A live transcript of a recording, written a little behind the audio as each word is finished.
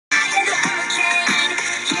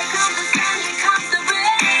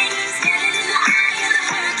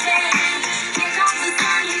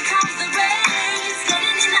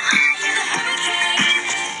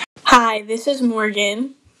this is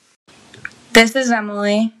Morgan. This is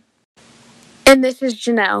Emily. And this is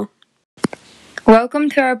Janelle. Welcome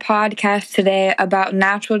to our podcast today about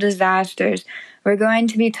natural disasters. We're going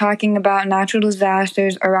to be talking about natural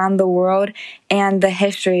disasters around the world and the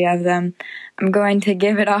history of them. I'm going to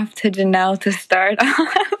give it off to Janelle to start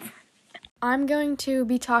off. I'm going to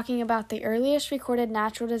be talking about the earliest recorded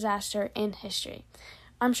natural disaster in history.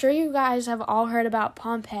 I'm sure you guys have all heard about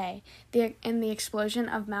Pompeii and the explosion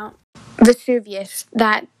of Mount Vesuvius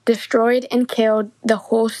that destroyed and killed the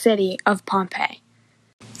whole city of Pompeii.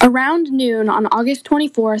 Around noon on August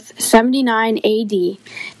 24th, 79 AD,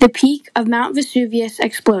 the peak of Mount Vesuvius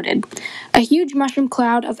exploded. A huge mushroom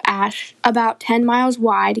cloud of ash, about 10 miles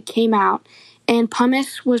wide, came out, and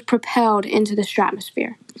pumice was propelled into the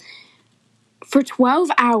stratosphere. For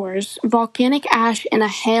 12 hours, volcanic ash and a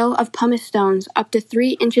hail of pumice stones up to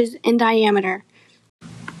 3 inches in diameter.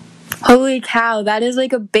 Holy cow, that is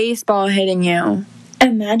like a baseball hitting you.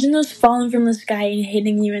 Imagine those falling from the sky and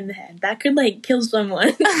hitting you in the head. That could, kill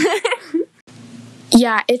someone.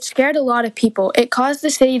 Yeah, it scared a lot of people. It caused the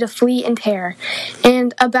city to flee in terror.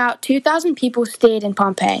 And about 2,000 people stayed in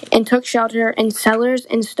Pompeii and took shelter in cellars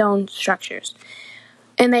and stone structures.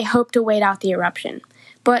 And they hoped to wait out the eruption.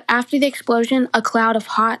 But after the explosion, a cloud of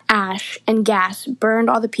hot ash and gas burned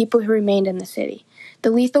all the people who remained in the city.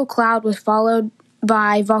 The lethal cloud was followed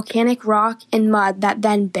by volcanic rock and mud that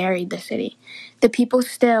then buried the city. The people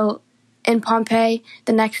still in Pompeii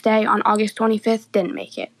the next day on August 25th didn't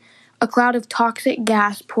make it. A cloud of toxic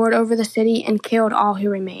gas poured over the city and killed all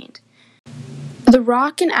who remained. The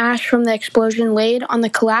rock and ash from the explosion laid on the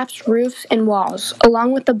collapsed roofs and walls,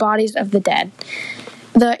 along with the bodies of the dead.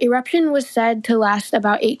 The eruption was said to last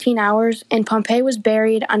about 18 hours, and Pompeii was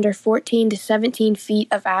buried under 14 to 17 feet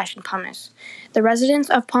of ash and pumice. The residents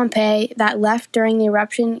of Pompeii that left during the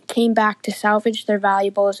eruption came back to salvage their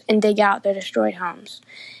valuables and dig out their destroyed homes.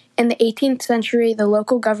 In the 18th century, the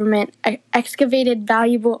local government excavated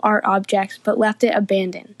valuable art objects but left it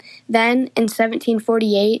abandoned. Then, in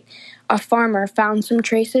 1748, a farmer found some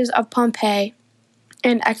traces of Pompeii,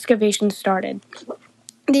 and excavations started.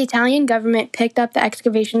 The Italian government picked up the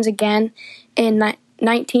excavations again in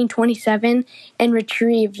 1927 and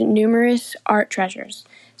retrieved numerous art treasures,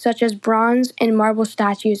 such as bronze and marble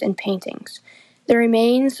statues and paintings. The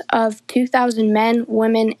remains of 2,000 men,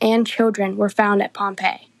 women, and children were found at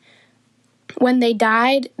Pompeii. When they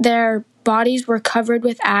died, their bodies were covered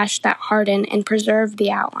with ash that hardened and preserved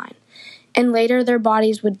the outline, and later their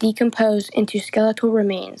bodies would decompose into skeletal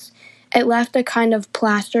remains. It left a kind of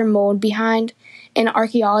plaster mold behind, and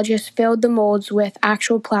archaeologists filled the molds with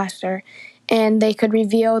actual plaster, and they could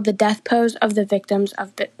reveal the death pose of the victims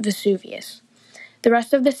of Vesuvius. The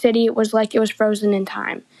rest of the city was like it was frozen in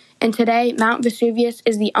time, and today Mount Vesuvius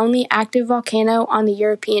is the only active volcano on the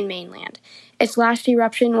European mainland. Its last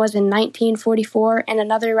eruption was in 1944, and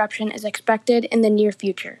another eruption is expected in the near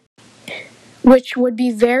future, which would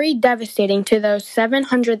be very devastating to those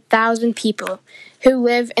 700,000 people who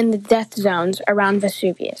live in the death zones around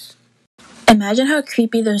Vesuvius. Imagine how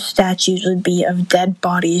creepy those statues would be of dead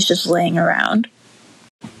bodies just laying around.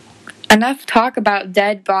 Enough talk about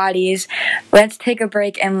dead bodies. Let's take a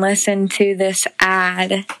break and listen to this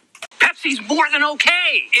ad. Pepsi's more than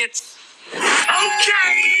okay. It's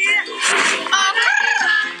okay.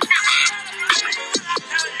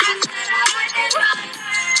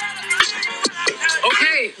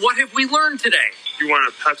 Okay, what have we learned today? You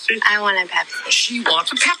want a Pepsi? I want a Pepsi. She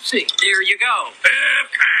wants a Pepsi. There you go.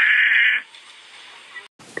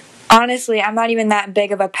 Honestly, I'm not even that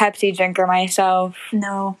big of a Pepsi drinker myself.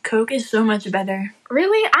 No, Coke is so much better.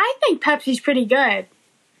 Really? I think Pepsi's pretty good.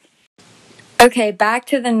 Okay, back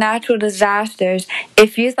to the natural disasters.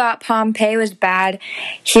 If you thought Pompeii was bad,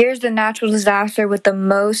 here's the natural disaster with the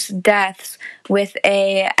most deaths, with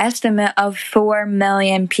an estimate of 4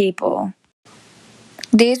 million people.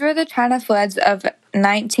 These were the China floods of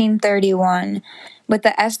 1931. With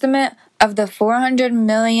the estimate of the 400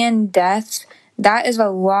 million deaths, that is a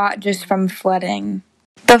lot just from flooding.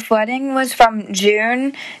 The flooding was from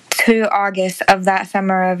June to August of that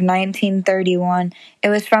summer of 1931. It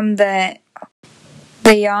was from the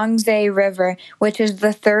Yangtze River, which is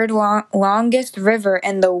the third longest river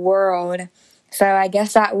in the world. So I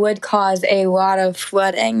guess that would cause a lot of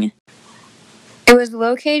flooding. It was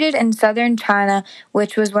located in southern China,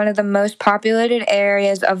 which was one of the most populated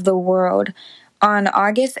areas of the world. On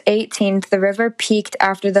August 18th, the river peaked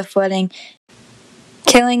after the flooding,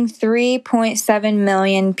 killing 3.7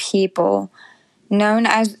 million people.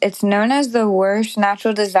 It's known as the worst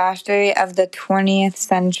natural disaster of the 20th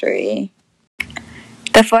century.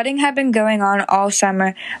 The flooding had been going on all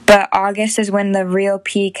summer, but August is when the real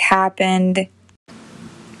peak happened.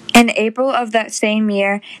 In April of that same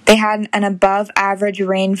year, they had an above-average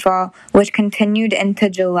rainfall, which continued into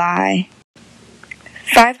July.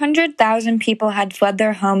 500,000 people had fled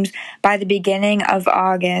their homes by the beginning of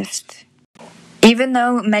August. Even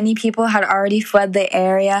though many people had already fled the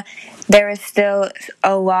area, there was still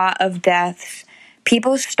a lot of deaths.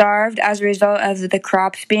 People starved as a result of the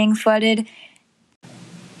crops being flooded.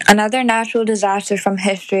 Another natural disaster from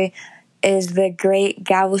history is the Great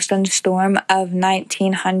Galveston Storm of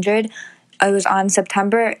 1900. It was on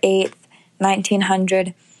September 8th,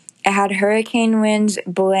 1900. It had hurricane winds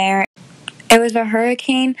blaring. It was a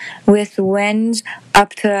hurricane with winds up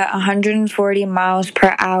to 140 miles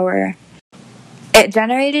per hour. It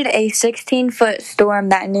generated a 16-foot storm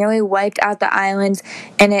that nearly wiped out the islands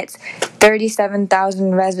and its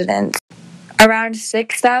 37,000 residents. Around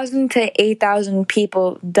 6,000 to 8,000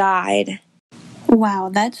 people died. Wow,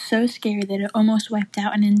 that's so scary that it almost wiped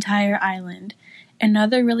out an entire island.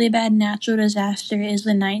 Another really bad natural disaster is the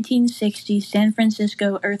 1960 San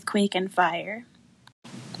Francisco earthquake and fire.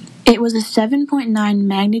 It was a 7.9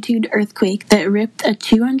 magnitude earthquake that ripped a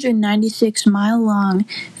 296-mile-long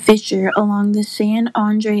fissure along the San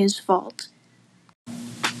Andreas Fault.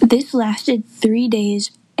 This lasted 3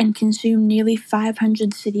 days and consumed nearly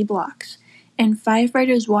 500 city blocks, and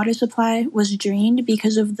firefighters' water supply was drained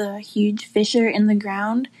because of the huge fissure in the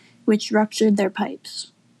ground, which ruptured their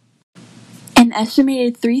pipes. An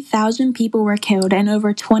estimated 3,000 people were killed and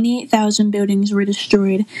over 28,000 buildings were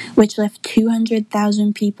destroyed, which left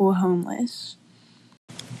 200,000 people homeless.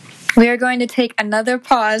 We are going to take another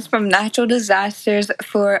pause from natural disasters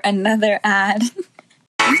for another ad.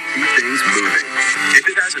 We keep things moving. If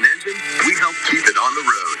it has an engine, we help keep it on the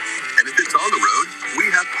road. And if it's on the road, we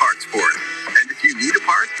have parts for it. And if you need a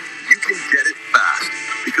part, you can get it fast.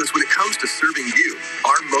 Because when it comes to serving you,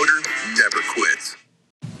 our motor never quits.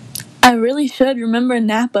 I really should remember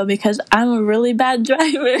Napa because I'm a really bad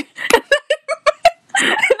driver. And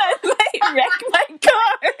I might wreck my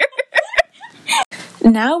car.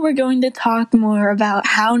 Now we're going to talk more about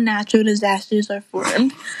how natural disasters are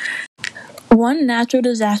formed. One natural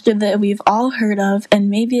disaster that we've all heard of and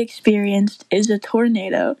maybe experienced is a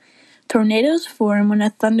tornado. Tornadoes form when a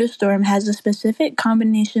thunderstorm has a specific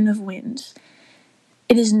combination of winds.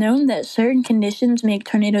 It is known that certain conditions make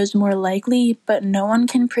tornadoes more likely, but no one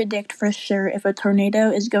can predict for sure if a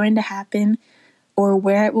tornado is going to happen, or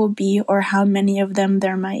where it will be, or how many of them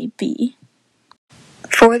there might be.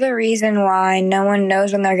 For the reason why no one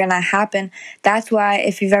knows when they're going to happen, that's why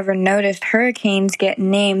if you've ever noticed, hurricanes get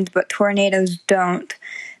named, but tornadoes don't.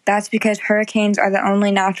 That's because hurricanes are the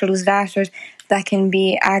only natural disasters that can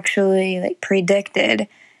be actually predicted.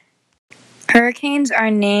 Hurricanes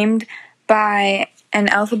are named by an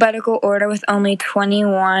alphabetical order with only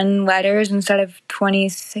 21 letters instead of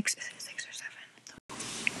 26 or 7.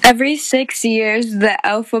 Every 6 years, the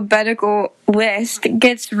alphabetical list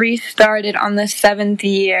gets restarted on the 7th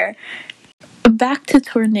year. Back to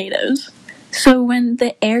tornadoes. So when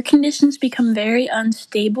the air conditions become very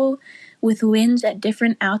unstable, with winds at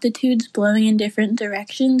different altitudes blowing in different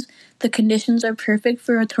directions, the conditions are perfect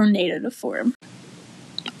for a tornado to form.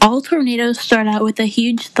 All tornadoes start out with a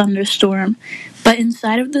huge thunderstorm, but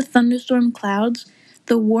inside of the thunderstorm clouds,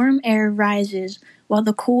 the warm air rises while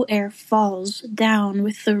the cool air falls down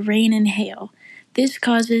with the rain and hail. This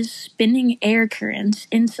causes spinning air currents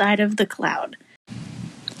inside of the cloud.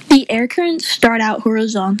 The air currents start out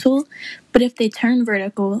horizontal, but if they turn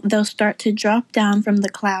vertical, they'll start to drop down from the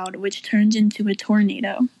cloud, which turns into a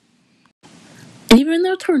tornado. Even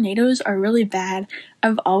though tornadoes are really bad,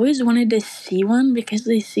 I've always wanted to see one because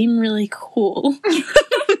they seem really cool.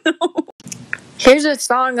 Here's a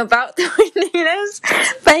song about tornadoes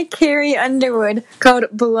by Carrie Underwood called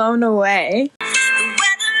Blown Away.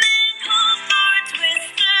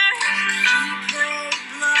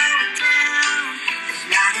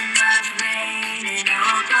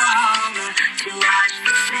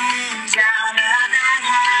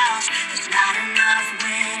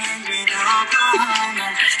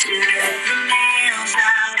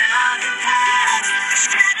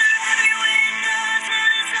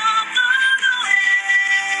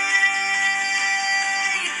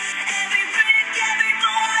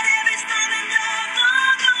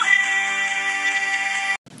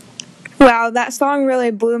 Wow, that song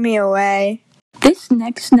really blew me away. This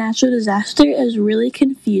next natural disaster is really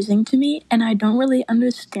confusing to me, and I don't really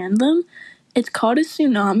understand them. It's called a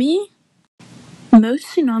tsunami. Most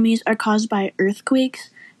tsunamis are caused by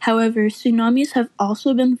earthquakes. However, tsunamis have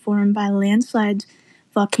also been formed by landslides,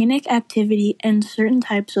 volcanic activity, and certain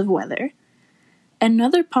types of weather.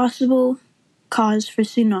 Another possible cause for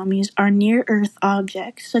tsunamis are near-Earth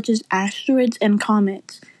objects, such as asteroids and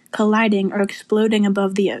comets, colliding or exploding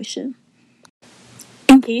above the ocean.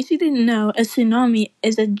 In case you didn't know, a tsunami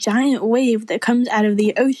is a giant wave that comes out of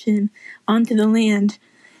the ocean onto the land.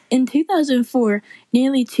 In 2004,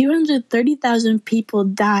 nearly 230,000 people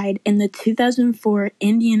died in the 2004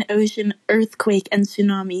 Indian Ocean earthquake and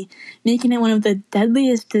tsunami, making it one of the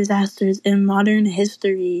deadliest disasters in modern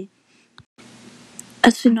history. A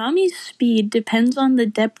tsunami's speed depends on the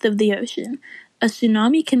depth of the ocean. A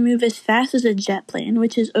tsunami can move as fast as a jet plane,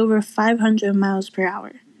 which is over 500 miles per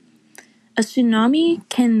hour. A tsunami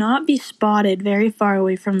cannot be spotted very far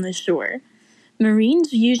away from the shore.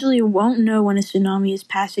 Marines usually won't know when a tsunami is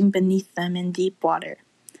passing beneath them in deep water.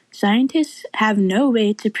 Scientists have no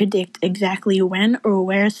way to predict exactly when or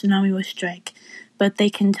where a tsunami will strike, but they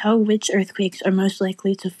can tell which earthquakes are most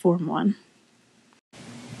likely to form one.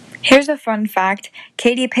 Here's a fun fact.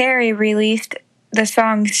 Katy Perry released the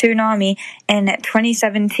song Tsunami in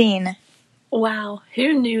 2017. Wow,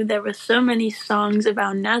 who knew there were so many songs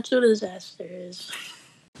about natural disasters?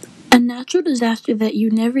 A natural disaster that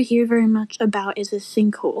you never hear very much about is a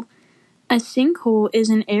sinkhole. A sinkhole is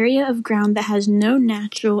an area of ground that has no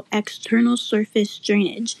natural external surface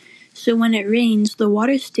drainage, so when it rains, the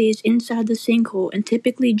water stays inside the sinkhole and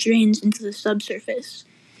typically drains into the subsurface.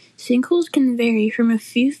 Sinkholes can vary from a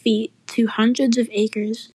few feet to hundreds of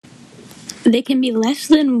acres. They can be less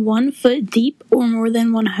than 1 foot deep or more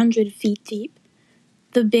than 100 feet deep.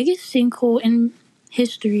 The biggest sinkhole in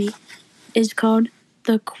history is called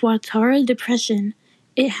the Qattara Depression.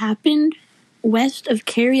 It happened west of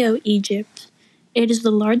Cairo, Egypt. It is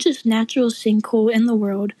the largest natural sinkhole in the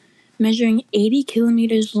world, measuring 80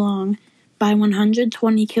 kilometers long by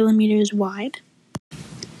 120 kilometers wide.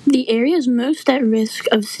 The areas most at risk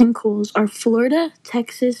of sinkholes are Florida,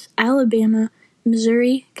 Texas, Alabama,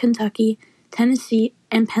 Missouri, Kentucky, Tennessee,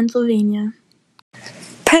 and Pennsylvania.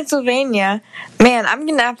 Pennsylvania? Man, I'm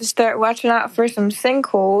gonna have to start watching out for some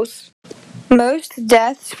sinkholes. Most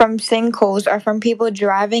deaths from sinkholes are from people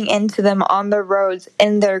driving into them on the roads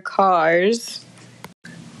in their cars.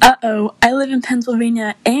 Uh-oh, I live in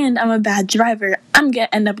Pennsylvania and I'm a bad driver. I'm gonna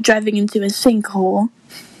end up driving into a sinkhole.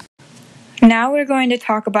 Now we're going to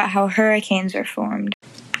talk about how hurricanes are formed.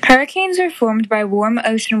 Hurricanes are formed by warm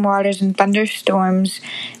ocean waters and thunderstorms,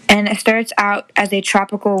 and it starts out as a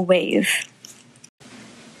tropical wave.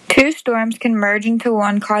 Two storms can merge into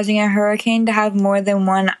one, causing a hurricane to have more than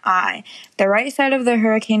one eye. The right side of the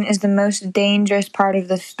hurricane is the most dangerous part of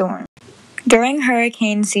the storm. During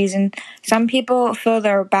hurricane season, some people fill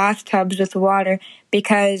their bathtubs with water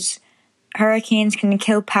because hurricanes can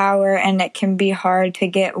kill power and it can be hard to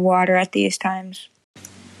get water at these times.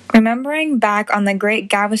 Remembering back on the Great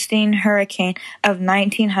Galveston Hurricane of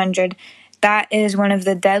 1900, that is one of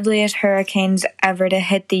the deadliest hurricanes ever to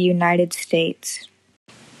hit the United States.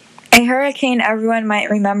 A hurricane everyone might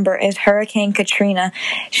remember is Hurricane Katrina.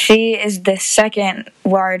 She is the second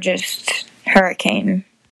largest hurricane.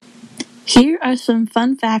 Here are some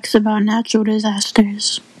fun facts about natural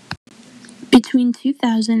disasters. Between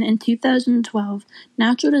 2000 and 2012,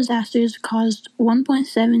 natural disasters caused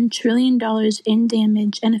 $1.7 trillion in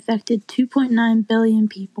damage and affected 2.9 billion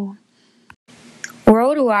people.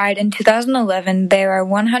 Worldwide, in 2011, there are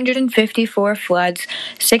 154 floods,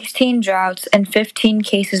 16 droughts, and 15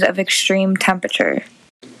 cases of extreme temperature.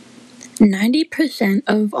 90%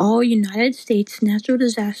 of all United States natural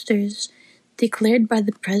disasters declared by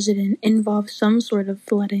the president involve some sort of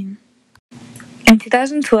flooding. In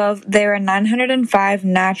 2012, there were 905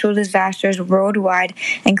 natural disasters worldwide,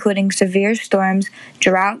 including severe storms,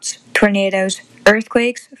 droughts, tornadoes,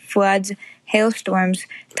 earthquakes, floods, hailstorms,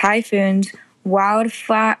 typhoons,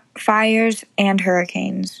 wildfires, and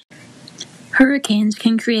hurricanes. Hurricanes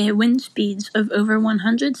can create wind speeds of over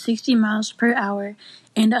 160 miles per hour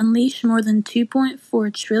and unleash more than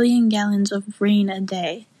 2.4 trillion gallons of rain a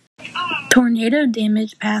day. Tornado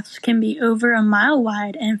damage paths can be over a mile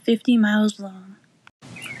wide and 50 miles long.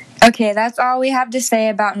 Okay, that's all we have to say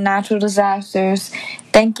about natural disasters.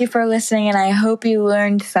 Thank you for listening, and I hope you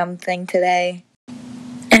learned something today.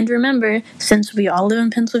 And remember, since we all live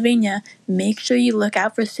in Pennsylvania, make sure you look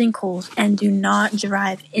out for sinkholes and do not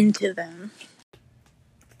drive into them.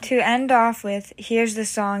 To end off with, here's the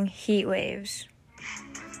song Heat Waves.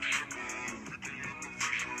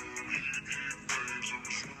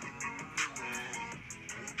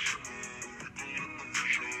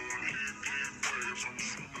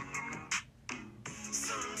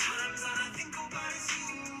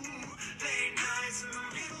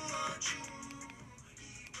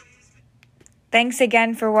 Thanks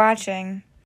again for watching.